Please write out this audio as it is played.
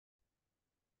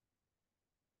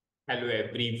Hello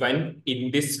everyone.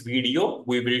 In this video,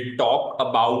 we will talk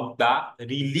about the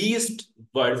released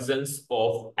versions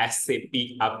of SAP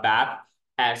ABAP,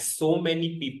 as so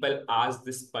many people ask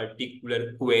this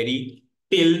particular query.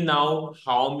 Till now,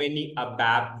 how many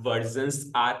ABAP versions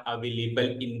are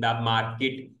available in the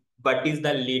market? What is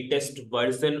the latest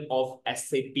version of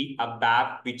SAP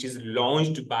ABAP which is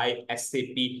launched by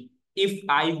SAP? If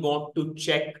I want to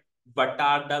check what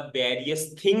are the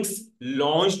various things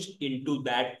launched into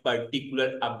that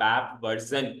particular ABAP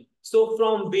version. So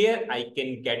from where I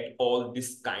can get all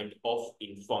this kind of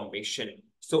information.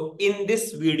 So in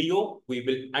this video, we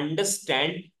will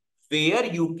understand where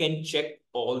you can check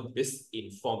all this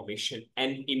information,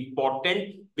 and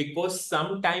important because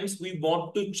sometimes we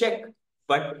want to check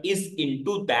what is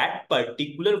into that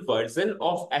particular version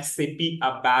of SAP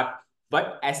ABAP,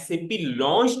 what SAP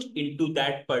launched into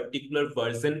that particular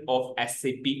version of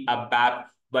SAP ABAP,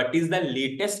 what is the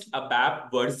latest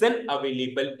ABAP version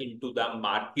available into the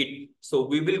market. So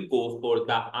we will go for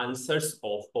the answers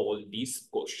of all these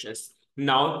questions.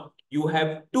 Now you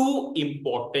have two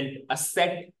important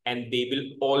assets and they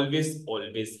will always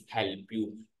help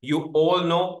you. You all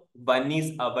know one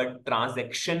is our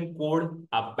transaction code,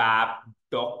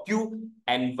 ABAPDOCU,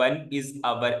 and one is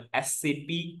our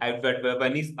SAP,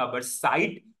 one is our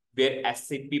site where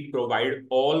SAP provide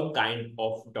all kind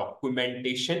of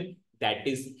documentation, that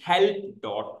is help.sap.com,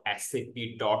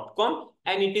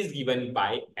 and it is given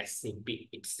by SAP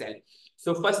itself.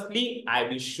 So firstly, I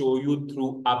will show you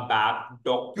through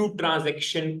ABAPDOCU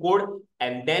transaction code,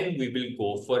 and then we will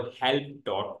go for help.sap.com.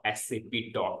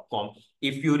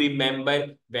 If you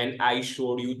remember, when I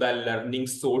showed you the learning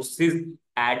sources,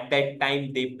 at that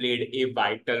time they played a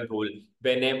vital role.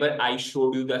 Whenever I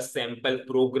showed you the sample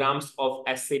programs of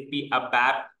SAP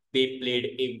ABAP, they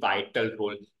played a vital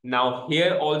role. Now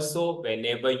here also,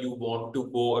 whenever you want to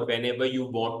go or whenever you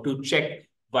want to check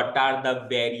what are the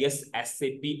various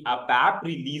SAP ABAP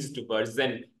released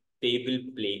version, they will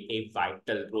play a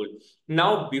vital role.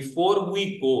 Now, before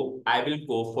we go, I will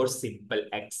go for simple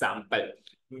example.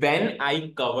 When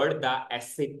I covered the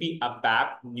SAP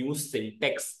ABAP new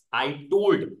syntax, I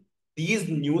told these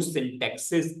new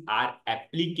syntaxes are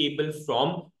applicable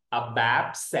from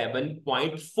ABAP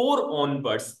 7.4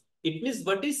 onwards. It means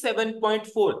what is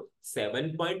 7.4?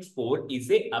 7.4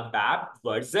 is a ABAP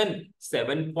version.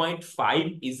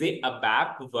 7.5 is a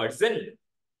ABAP version.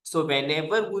 So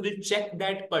whenever we will check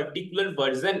that particular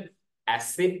version,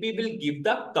 SAP will give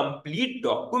the complete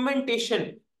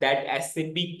documentation that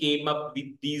SAP came up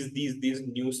with these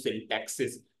new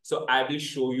syntaxes. So I will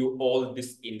show you all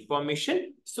this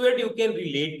information so that you can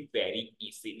relate very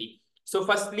easily. So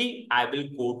firstly, I will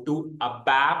go to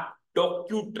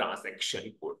ABAPDOCU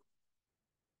transaction code.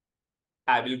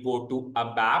 I will go to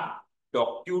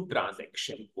ABAPDOCU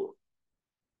transaction code.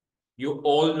 You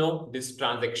all know this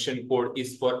transaction code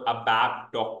is for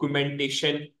ABAP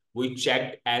documentation. We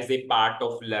checked as a part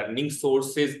of learning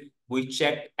sources. We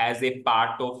checked as a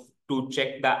part of to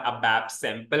check the ABAP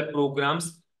sample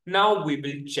programs. Now we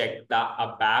will check the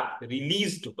ABAP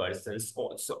released versions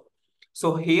also.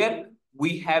 So here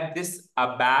we have this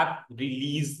ABAP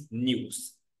release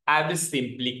news. I will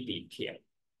simply click here.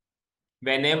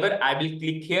 Whenever I will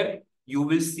click here, you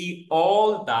will see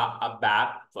all the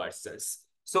ABAP versions.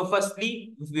 So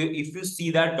firstly, if you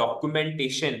see the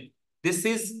documentation, this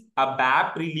is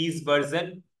ABAP release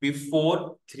version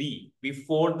before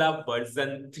the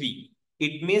version 3.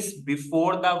 It means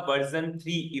before the version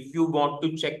 3, if you want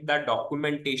to check the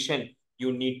documentation,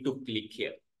 you need to click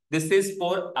here. This is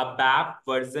for ABAP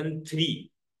version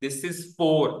 3. This is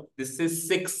 4. This is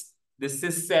 6. This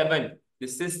is 7.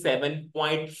 This is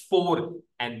 7.4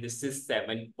 and this is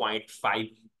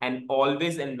 7.5. And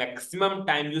always and maximum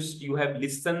time you have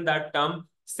listened that term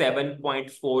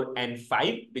 7.4 and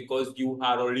 5 because you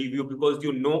are already because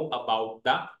you know about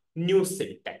the new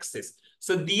syntaxes.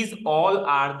 So these all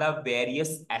are the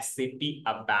various SAP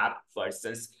ABAP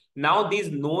versions. Now there's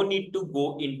no need to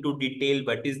go into detail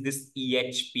what is this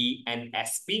EHP and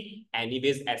SP.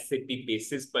 Anyways, SAP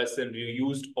basis person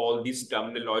used all this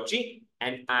terminology,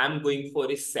 and I'm going for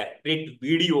a separate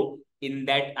video. In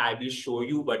that, I will show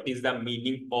you what is the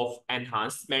meaning of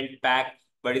enhancement pack,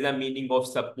 what is the meaning of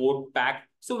support pack.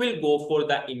 So we'll go for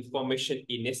the information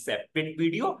in a separate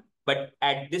video. But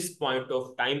at this point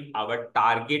of time, our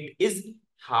target is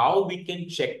how we can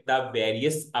check the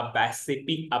various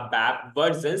SAP ABAP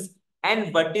versions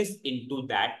and what is into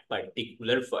that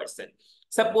particular version.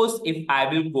 Suppose if I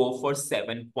will go for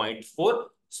 7.4,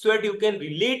 so that you can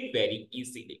relate very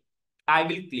easily. I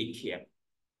will click here.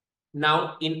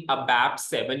 Now in ABAP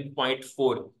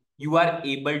 7.4, you are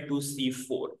able to see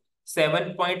 4.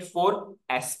 7.4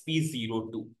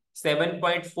 SP02,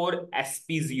 7.4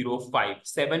 SP05,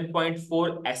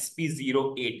 7.4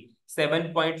 SP08,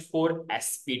 7.4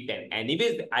 SP10.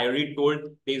 Anyways, I already told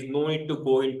there's no need to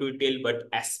go into detail what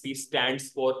SP stands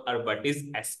for or what is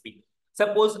SP.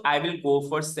 Suppose I will go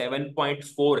for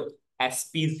 7.4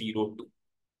 SP02.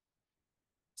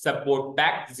 Support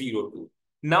pack 02.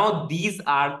 Now these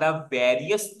are the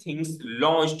various things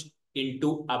launched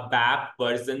into ABAP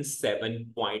version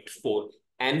 7.4.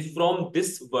 And from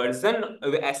this version,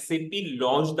 SAP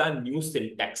launched the new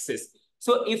syntaxes.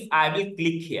 So if I will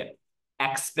click here,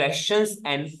 expressions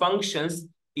and functions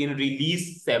in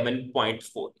release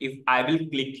 7.4. If I will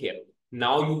click here,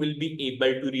 now you will be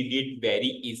able to read it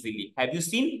very easily. Have you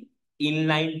seen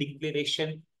inline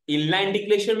declaration? Inline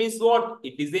declaration means what?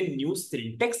 It is a new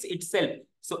syntax itself.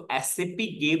 So SAP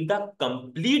gave the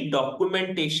complete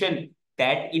documentation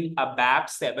that in ABAP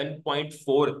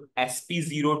 7.4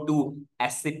 SP02,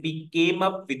 SAP came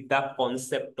up with the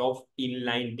concept of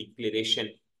inline declaration.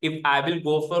 If I will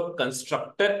go for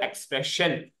constructor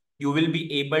expression, you will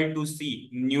be able to see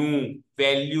new,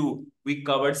 value. We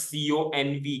covered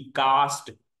conv,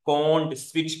 cast, cond,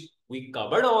 switch. We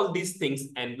covered all these things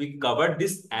and we covered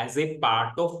this as a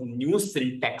part of new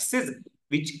syntaxes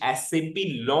which SAP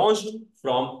launched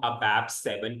from ABAP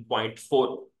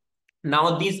 7.4.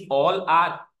 Now these all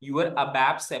are your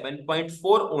ABAP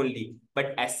 7.4 only,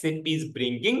 but SAP is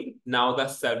bringing now the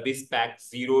service pack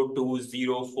 02,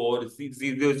 04,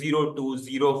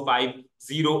 02, 05,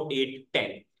 08,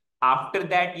 10. After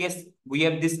that, yes, we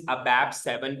have this ABAP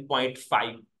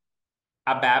 7.5.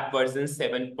 ABAP version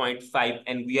 7.5,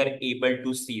 and we are able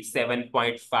to see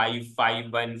 7.5,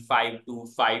 51, 52,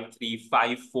 53,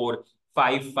 54,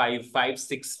 55,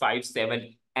 56,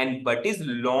 57, and what is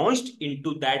launched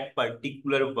into that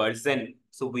particular version.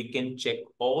 So we can check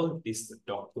all this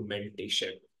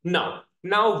documentation. Now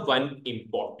one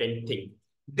important thing.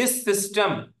 This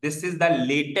system, this is the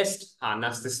latest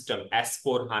HANA system,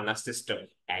 S4 HANA system.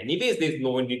 Anyways, there's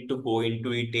no need to go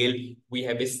into detail. We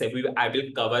have I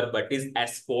will cover what is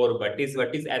S4, what is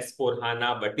S4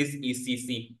 HANA, what is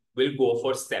ECC. We'll go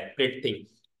for separate thing.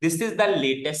 This is the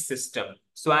latest system.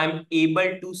 So I'm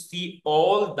able to see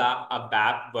all the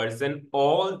ABAP version,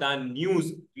 all the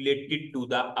news related to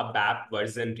the ABAP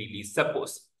version release.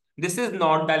 Suppose this is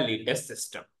not the latest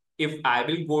system. If I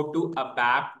will go to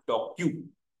ABAPDOCU,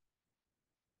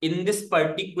 in this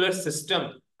particular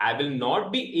system, I will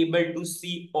not be able to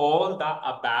see all the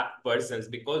ABAP versions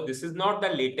because this is not the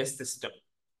latest system.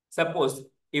 Suppose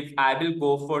if I will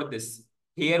go for this,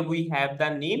 here we have the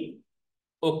name.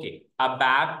 Okay,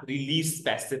 ABAP release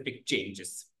specific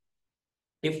changes.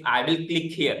 If I will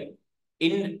click here,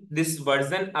 in this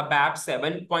version ABAP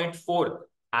 7.4,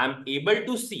 I'm able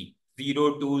to see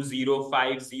 02,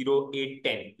 05, 08,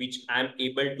 10, which I'm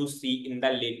able to see in the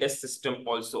latest system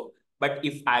also. But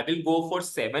if I will go for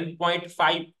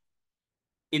 7.5,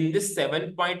 in this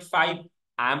 7.5,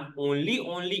 I'm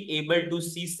only able to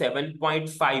see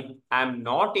 7.5. I'm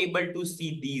not able to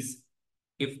see these.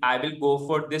 If I will go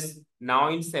for this, now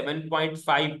in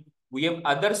 7.5, we have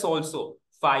others also.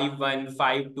 51,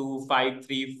 52,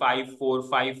 53, 54,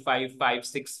 55,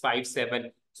 56,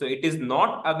 57. So it is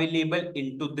not available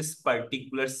into this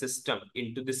particular system,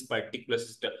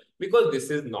 because this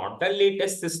is not the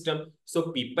latest system.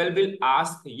 So people will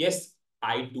ask, yes,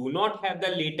 I do not have the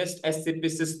latest SAP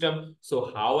system.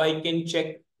 So how I can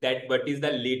check that what is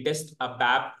the latest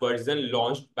ABAP version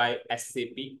launched by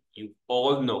SAP? You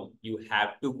all know you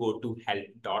have to go to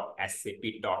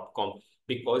help.sap.com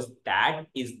because that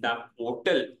is the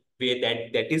portal where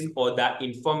that is all the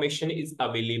information is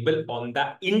available on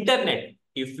the internet.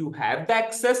 If you have the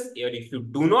access or if you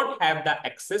do not have the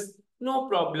access, no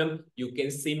problem. You can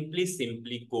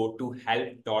simply go to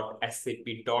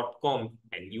help.sap.com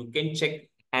and you can check.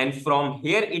 And from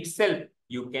here itself,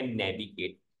 you can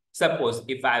navigate. Suppose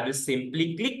if I will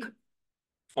simply click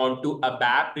onto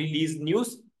ABAP release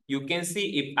news, you can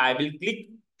see if I will click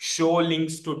show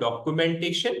links to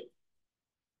documentation.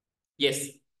 Yes,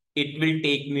 it will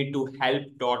take me to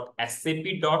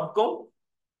help.sap.com.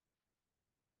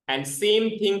 And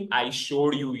same thing I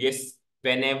showed you, yes,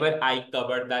 whenever I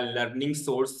cover the learning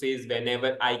sources,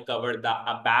 whenever I cover the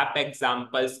ABAP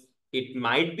examples, it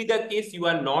might be the case you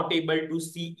are not able to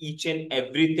see each and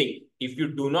everything. If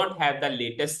you do not have the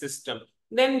latest system,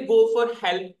 then go for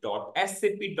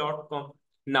help.sap.com.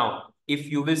 Now, if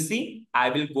you will see, I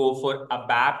will go for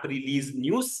ABAP release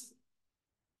news.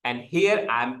 And here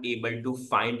I'm able to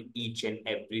find each and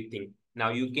everything. Now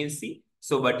you can see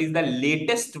So what is the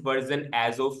latest version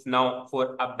as of now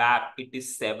for ABAP? It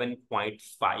is 7.58,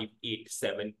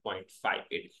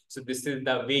 7.58. So this is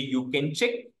the way you can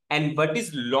check. And what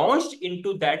is launched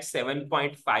into that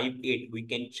 7.58, we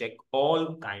can check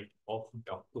all kind of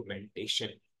documentation.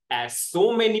 As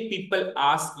so many people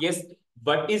ask, yes,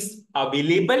 what is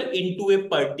available into a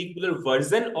particular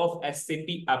version of SAP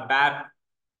ABAP,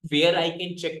 where I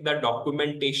can check the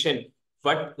documentation,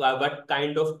 what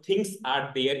kind of things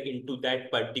are there into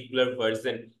that particular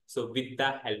version. So with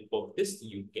the help of this,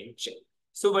 you can check.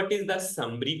 So what is the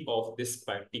summary of this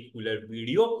particular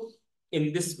video?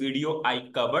 In this video, I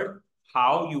covered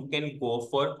how you can go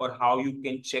for or how you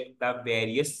can check the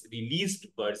various released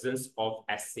versions of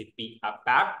SAP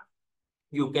ABAP.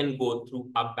 You can go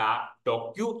through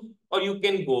ABAPDOCU or you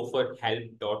can go for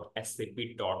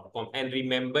help.sap.com. And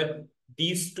remember,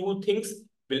 these two things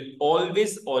will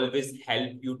always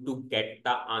help you to get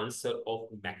the answer of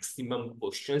maximum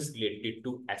questions related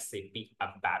to SAP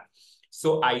ABAP.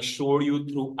 So I showed you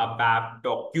through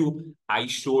ABAPDOCU. I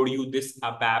showed you this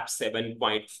ABAP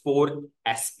 7.4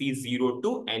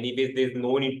 SP02. Anyways, there's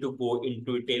no need to go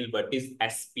into detail what is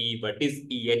SP, what is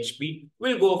EHP.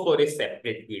 We'll go for a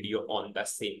separate video on the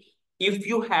same. If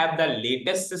you have the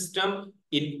latest system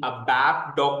in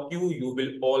ABAPDOCU, you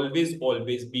will always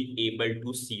be able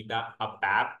to see the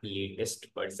ABAP latest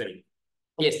version.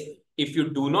 Yes, if you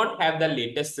do not have the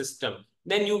latest system,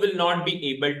 then you will not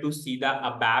be able to see the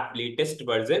ABAP latest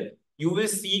version. You will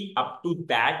see up to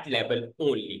that level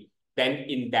only. Then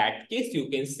in that case, you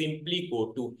can simply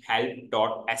go to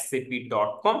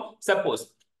help.sap.com.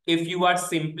 Suppose if you are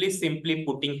simply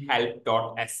putting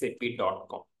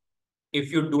help.sap.com,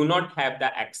 if you do not have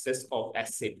the access of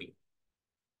SAP,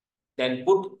 then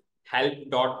put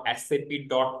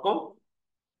help.sap.com.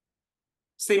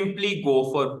 Simply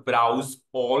go for browse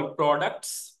all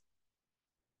products.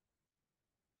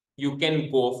 You can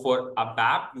go for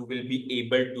ABAP. You will be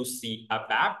able to see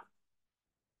ABAP.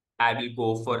 I will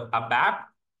go for ABAP.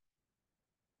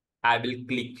 I will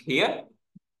click here.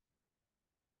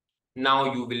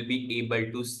 Now you will be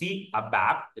able to see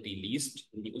ABAP released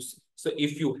news. So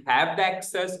if you have the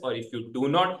access or if you do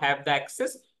not have the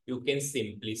access, you can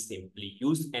simply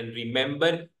use. And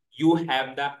remember, you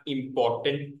have the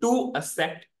important two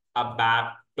assets,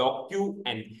 ABAPDOCU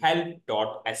and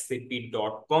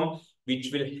help.sap.com,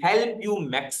 which will help you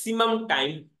maximum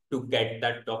time to get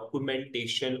the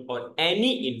documentation or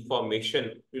any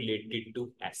information related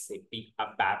to SAP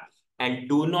ABAP. And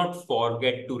do not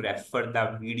forget to refer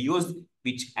the videos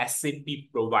which SAP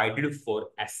provided for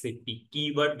SAP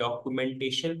keyword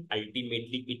documentation.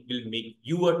 Ultimately, it will make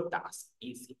your task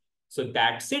easy. So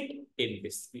that's it in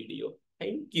this video.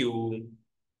 Thank you.